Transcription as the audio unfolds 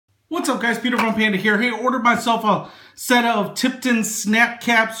What's up, guys? Peter from Panda here. Hey, ordered myself a set of Tipton snap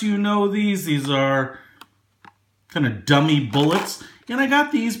caps. You know these. These are kind of dummy bullets. And I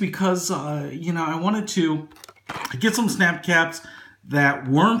got these because, I wanted to get some snap caps that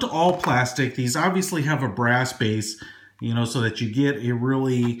weren't all plastic. These obviously have a brass base, so that you get a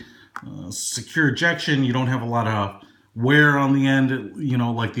really secure ejection. You don't have a lot of wear on the end,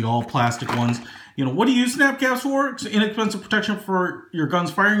 like the all plastic ones. What do you use snap caps for? It's inexpensive protection for your gun's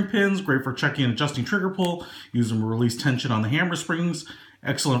firing pins, great for checking and adjusting trigger pull, use them to release tension on the hammer springs,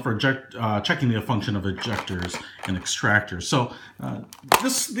 excellent for checking the function of ejectors and extractors. So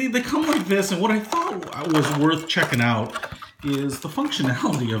they come like this, and what I thought was worth checking out is the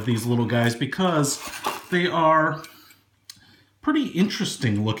functionality of these little guys, because they are pretty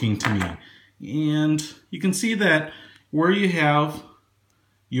interesting looking to me. And you can see that where you have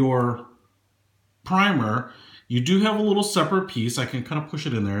your primer, you do have a little separate piece. I can kind of push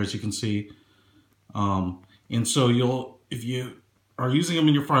it in there, as you can see. And so if you are using them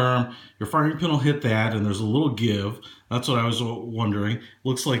in your firearm, your firing pin will hit that, and there's a little give. That's what I was wondering.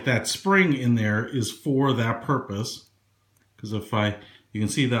 Looks like that spring in there is for that purpose, because you can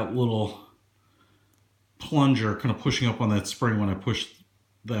see that little plunger kind of pushing up on that spring when I push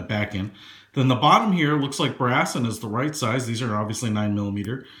that back in. Then the bottom here looks like brass and is the right size. These are obviously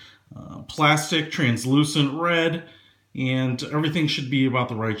 9mm. Plastic, translucent red, and everything should be about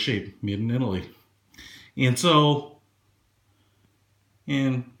the right shape, made in Italy. And so,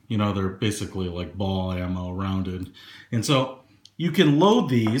 they're basically like ball ammo, rounded. And so you can load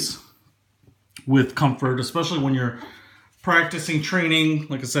these with comfort, especially when you're practicing, training,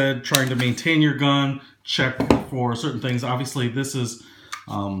 like I said, trying to maintain your gun, check for certain things. Obviously, this is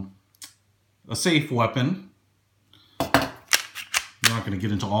a safe weapon. I'm not going to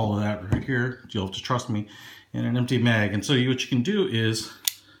get into all of that right here. You'll have to trust me. And an empty mag. And so what you can do is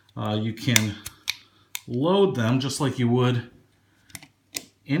you can load them just like you would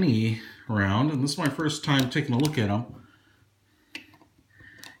any round. And this is my first time taking a look at them.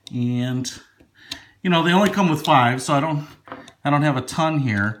 And they only come with 5, so I don't have a ton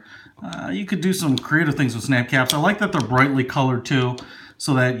here. You could do some creative things with snap caps. I like that they're brightly colored too,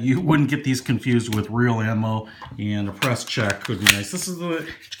 so that you wouldn't get these confused with real ammo, and a press check would be nice. This is the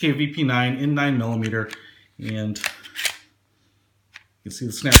HK VP9 in 9mm, and you can see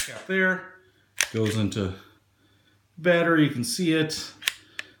the snap cap there. Goes into battery, you can see it.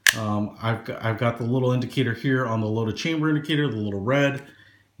 I've got the little indicator here on the loaded chamber indicator, the little red,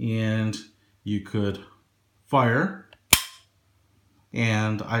 and you could fire,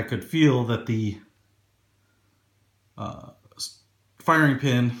 and I could feel that the firing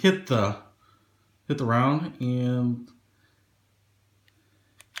pin hit the round and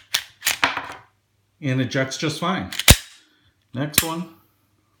ejects just fine. Next one,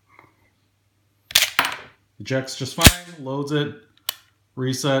 ejects just fine, loads it,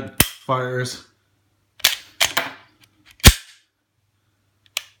 reset, fires.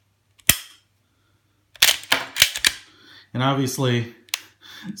 And obviously,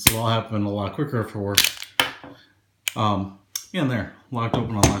 this will all happen a lot quicker for in there, locked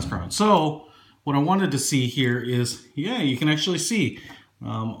open on last round. So what I wanted to see here is, you can actually see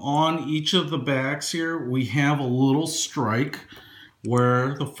on each of the backs here, we have a little strike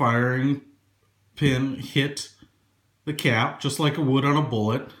where the firing pin hit the cap, just like it would on a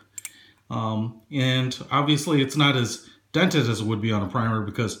bullet. And obviously it's not as dented as it would be on a primer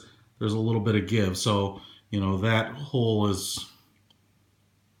because there's a little bit of give. So, that hole is,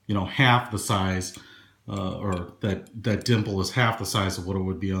 half the size, or that dimple is half the size of what it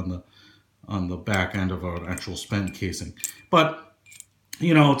would be on the back end of an actual spent casing. But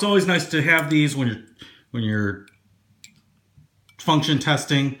it's always nice to have these when you're function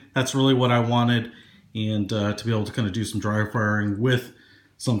testing. That's really what I wanted, and to be able to kind of do some dry firing with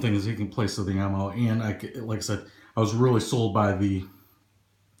something that's taking place of the ammo. And like I said, I was really sold by the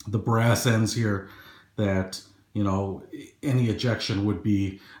brass ends here, that any ejection would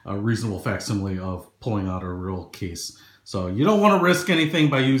be a reasonable facsimile of pulling out a real case. So you don't want to risk anything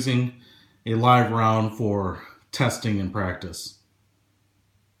by using a live round for testing and practice.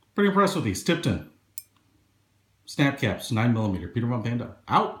 Pretty impressed with these Tipton snap caps, 9mm. Peter from Panda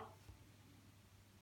out.